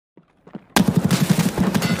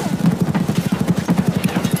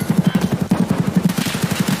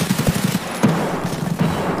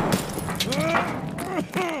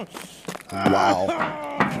Wow.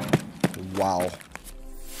 Wow.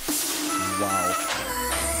 Wow.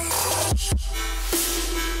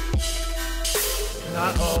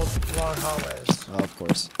 Not all long hallways. Oh, of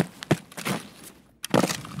course.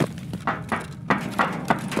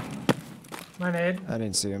 My nade. I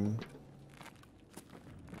didn't see him.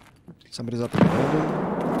 Somebody's up in the building.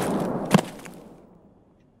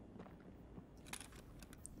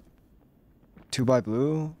 2 by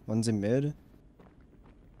blue, one's in mid.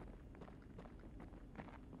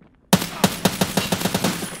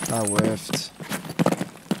 I whiffed.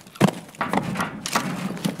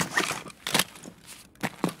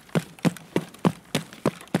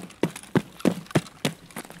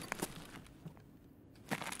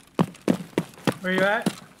 Where you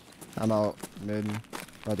at? I'm out mid,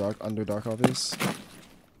 under dark office.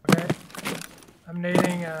 Okay. I'm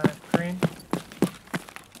nading green.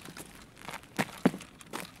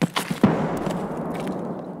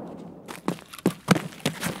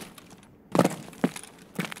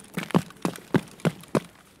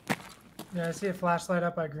 Yeah, I see a flashlight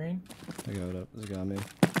up by green. I got it up. There's a guy on me.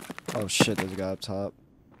 Oh shit, there's a guy up top.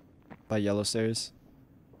 By yellow stairs.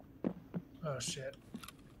 Oh shit.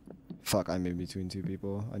 Fuck, I'm in between 2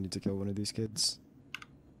 people. I need to kill one of these kids.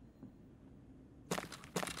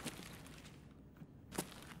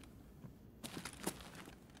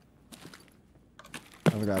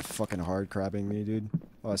 Another guy fucking hard crabbing me, dude.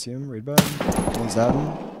 Oh, I see him. Read by him. One's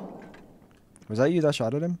down. Was that you that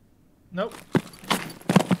shot at him? Nope.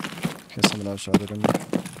 Okay, someone else shot at him.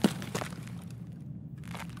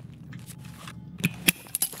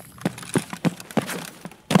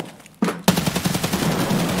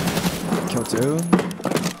 Kill 2.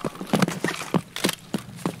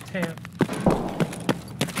 Damn.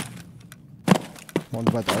 One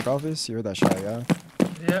by dark office. You heard that shot, yeah?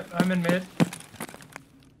 Yep, I'm in mid.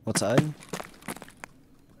 What side?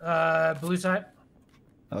 Blue side.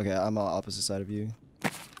 Okay, I'm on the opposite side of you.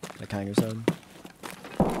 Like hanger side.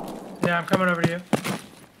 Yeah, I'm coming over to you.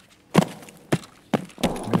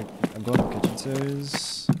 I'm going up kitchen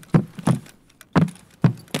stairs.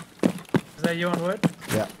 Is that you on wood?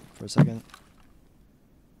 Yeah, for a second.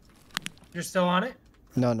 You're still on it?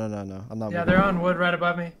 No. I'm not. Yeah, moving. they're on wood right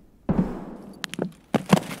above me.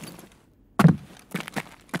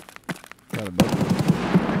 Got a boat.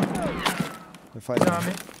 They're fighting. They're on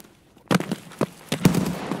me.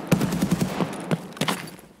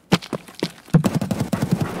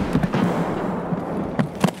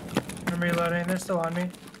 I'm reloading. They're still on me.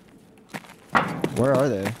 Where are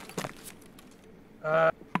they?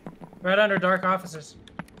 Right under dark offices.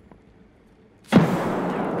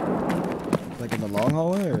 Like in the long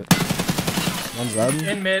hallway or? One's dead.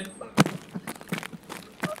 In mid.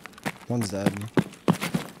 One's dead.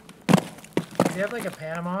 Do you have like a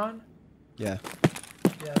Panama on? Yeah.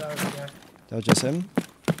 Yeah, that was the guy. That was just him?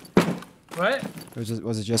 What?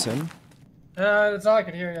 Was it just him? That's all I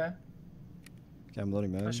could hear, yeah. Okay, I'm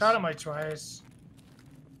loading I meds. shot him like twice.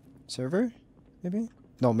 Server? Maybe?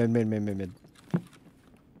 No, mid.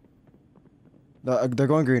 No, they're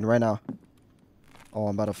going green right now. Oh,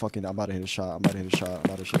 I'm about to hit a shot. I'm about to hit a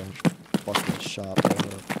fucking shot, bro.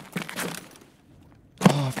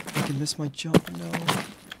 Oh, I fucking missed my jump, no.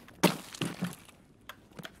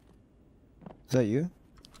 Is that you?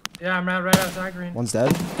 Yeah, I'm right outside green. One's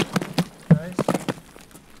dead. Nice.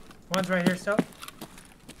 One's right here still.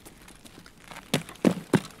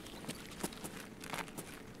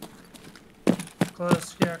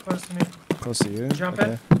 Close, yeah, close to me. Close to you. Jump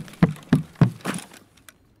in.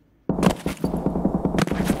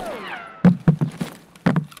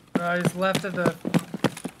 He's left of the...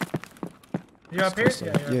 You up here?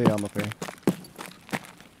 Yeah, I'm up here.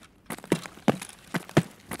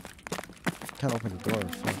 Can't open the door.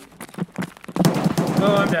 Fuck.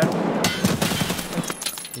 Oh, I'm dead.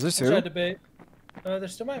 Is this I tried two? to bait. There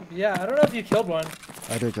still might be. Yeah, I don't know if you killed one.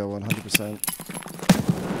 I did kill 100%.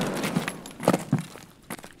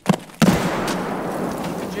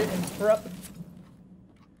 Legit interrupt.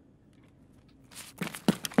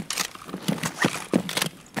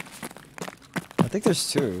 I think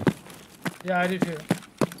there's 2. Yeah, I do too.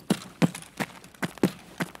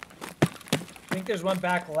 I think there's one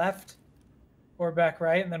back left or back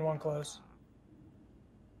right and then one close.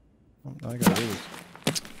 Oh, I gotta read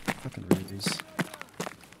these. Fucking read these.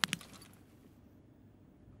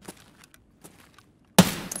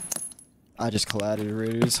 I just collided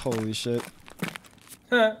Raiders. Holy shit.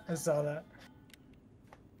 I saw that.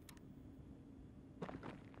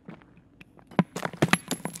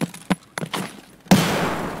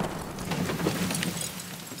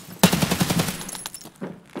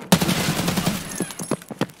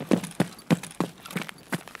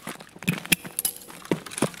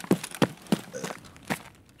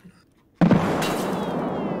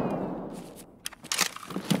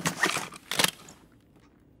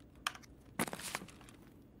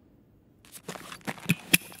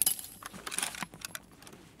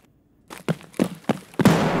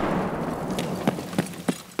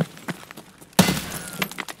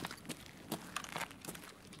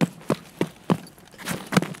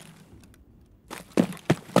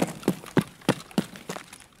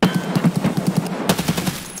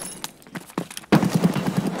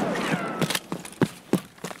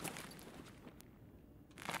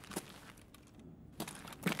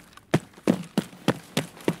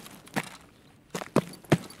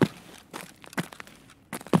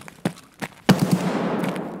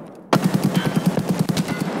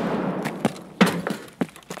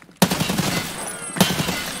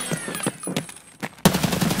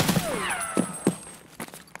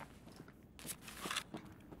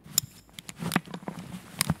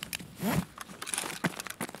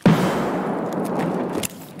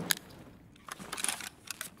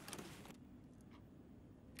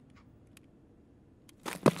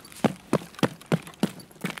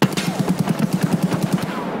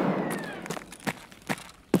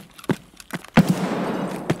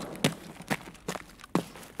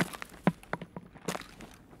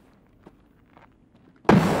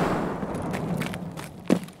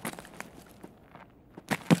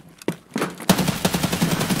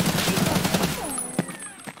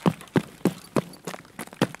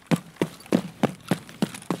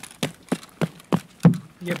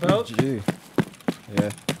 You get both? G.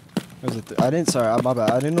 Yeah. It was a I didn't. Sorry, my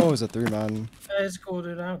bad. I didn't know it was a 3-man. That's cool,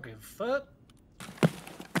 dude. I don't give a fuck.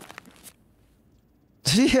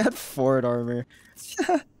 He had 4 armor.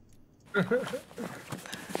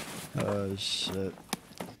 Oh shit.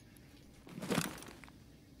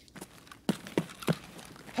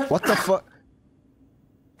 What the fuck?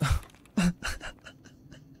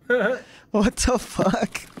 What the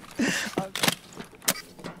fuck?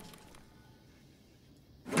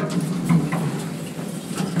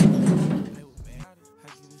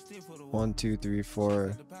 1, 2, 3,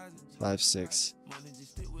 4, 5, 6.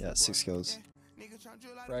 Yeah, 6 kills.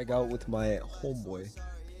 Frag out with my homeboy.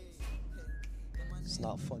 It's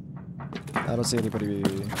not fun. I don't see anybody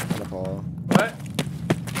on the ball. What?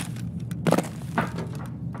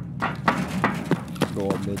 Go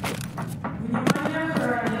on mid.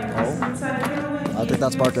 Oh. I think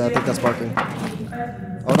that's barking. I think that's barking.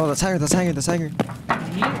 Oh no, that's hanger. That's hanger. That's hanger.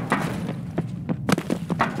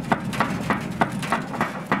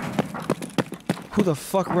 Who the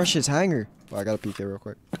fuck rushes hanger? Oh, I gotta peek it real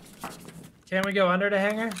quick. Can we go under the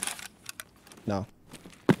hangar? No.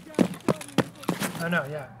 Oh no,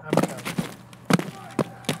 yeah. I'm okay.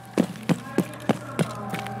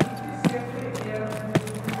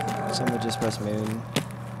 Someone just pressed main.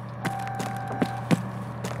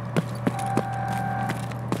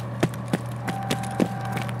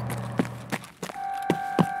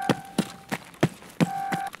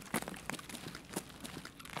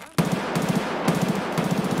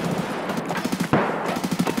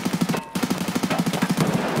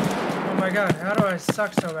 Oh my god, how do I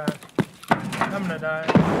suck so bad? I'm gonna die.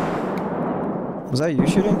 Was that you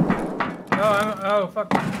shooting? Oh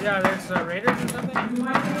fuck. Yeah, there's raiders or something?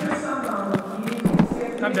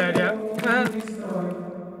 I'm dead, yeah.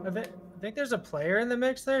 I think there's a player in the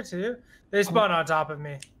mix there too. They spawn on top of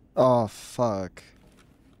me. Oh fuck.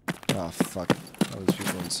 Oh fuck. That was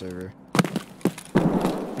people on server.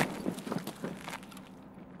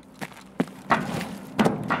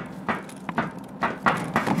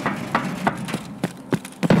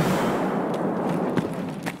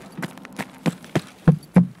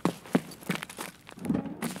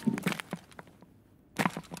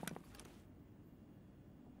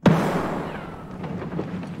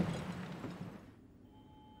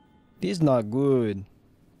 He's not good.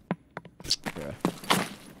 Bruh.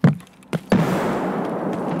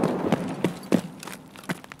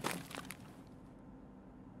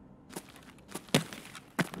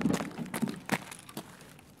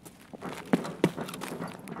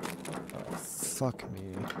 Oh, fuck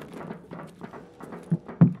me.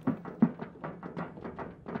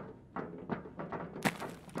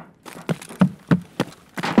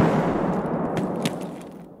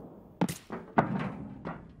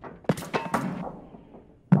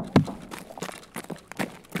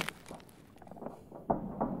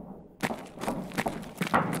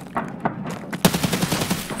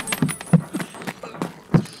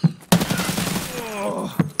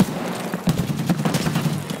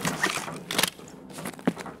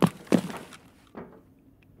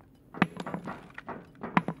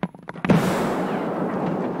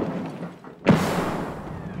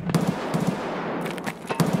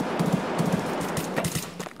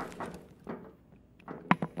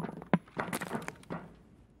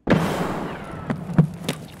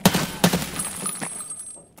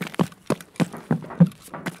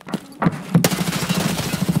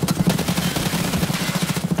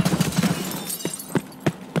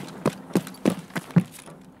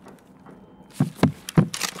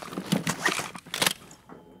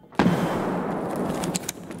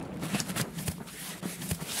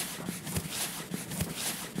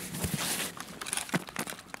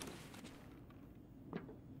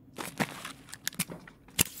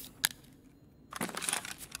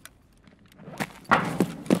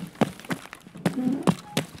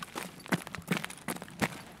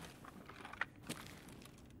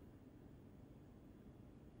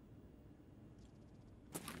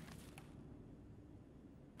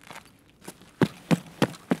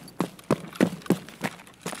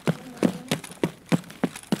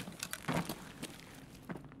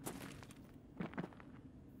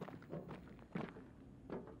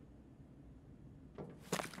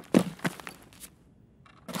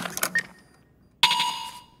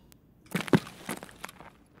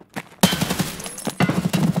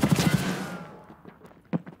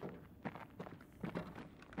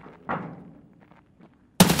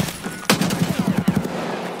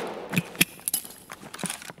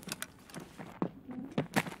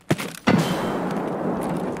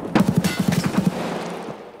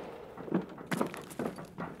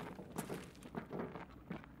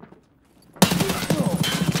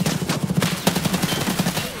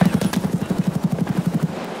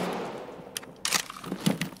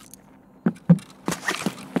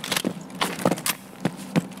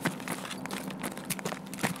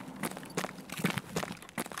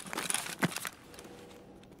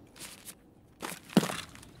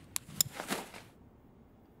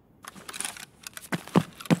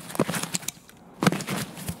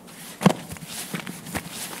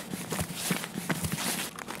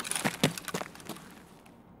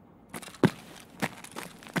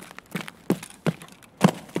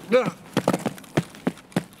 Like,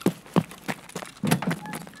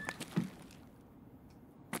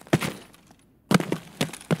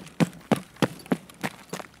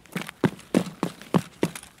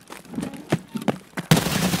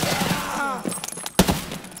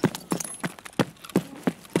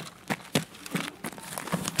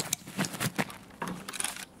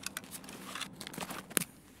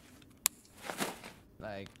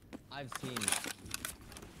 I've seen.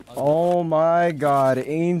 Oh my god,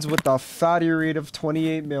 Ains with the fatty rate of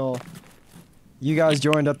 28 mil. You guys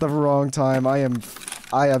joined at the wrong time. I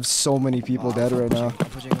have so many people dead right now. I'm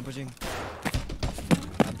pushing.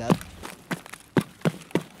 I'm dead.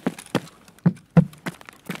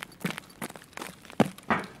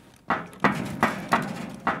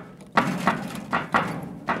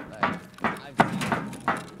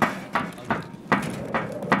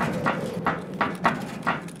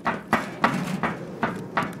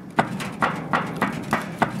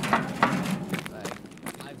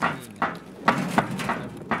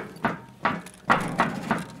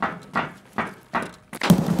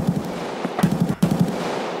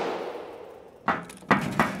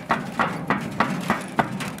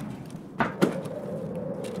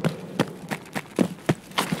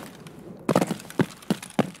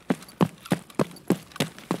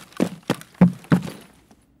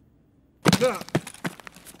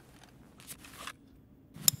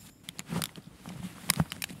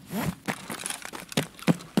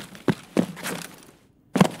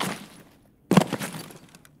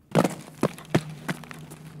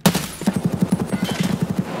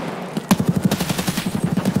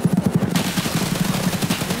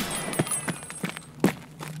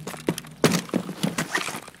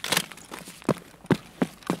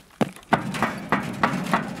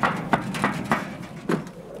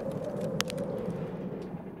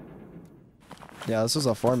 Yeah, this was a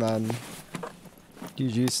 4-man.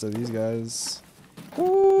 GG's to these guys.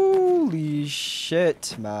 Holy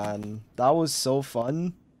shit, man. That was so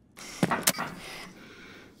fun.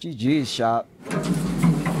 GG's, shot.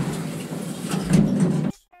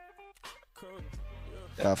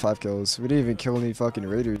 Yeah, 5 kills. We didn't even kill any fucking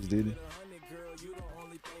raiders, dude.